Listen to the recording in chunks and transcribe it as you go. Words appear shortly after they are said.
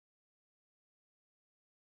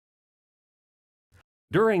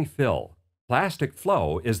During fill, plastic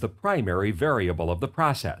flow is the primary variable of the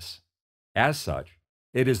process. As such,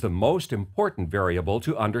 it is the most important variable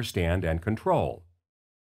to understand and control.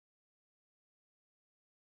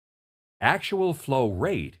 Actual flow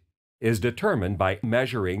rate is determined by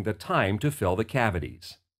measuring the time to fill the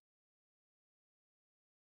cavities.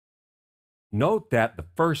 Note that the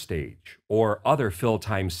first stage or other fill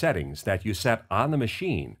time settings that you set on the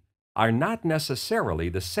machine are not necessarily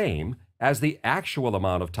the same as the actual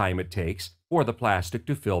amount of time it takes for the plastic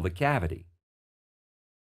to fill the cavity.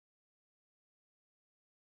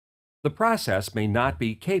 The process may not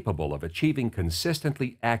be capable of achieving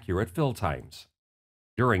consistently accurate fill times.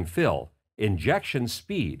 During fill, injection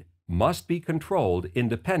speed must be controlled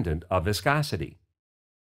independent of viscosity.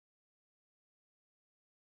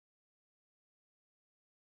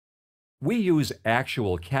 We use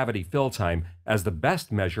actual cavity fill time as the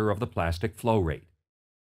best measure of the plastic flow rate.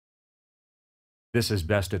 This is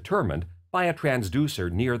best determined by a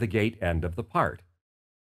transducer near the gate end of the part.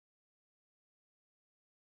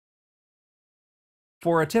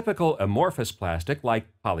 For a typical amorphous plastic like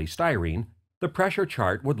polystyrene, the pressure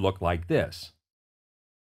chart would look like this.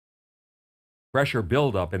 Pressure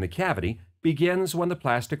buildup in the cavity begins when the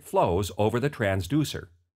plastic flows over the transducer.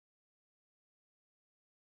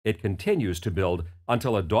 It continues to build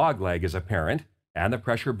until a dogleg is apparent and the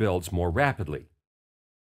pressure builds more rapidly.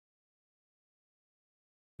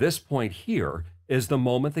 This point here is the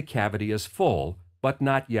moment the cavity is full but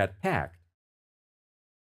not yet packed.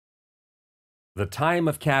 The time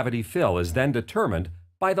of cavity fill is then determined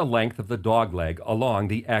by the length of the dogleg along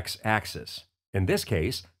the x-axis, in this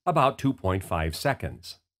case about 2.5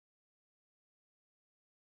 seconds.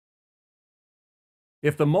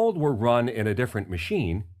 If the mold were run in a different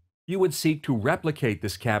machine, you would seek to replicate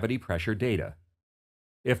this cavity pressure data.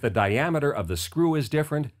 If the diameter of the screw is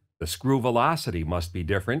different, the screw velocity must be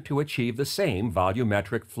different to achieve the same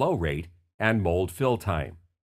volumetric flow rate and mold fill time.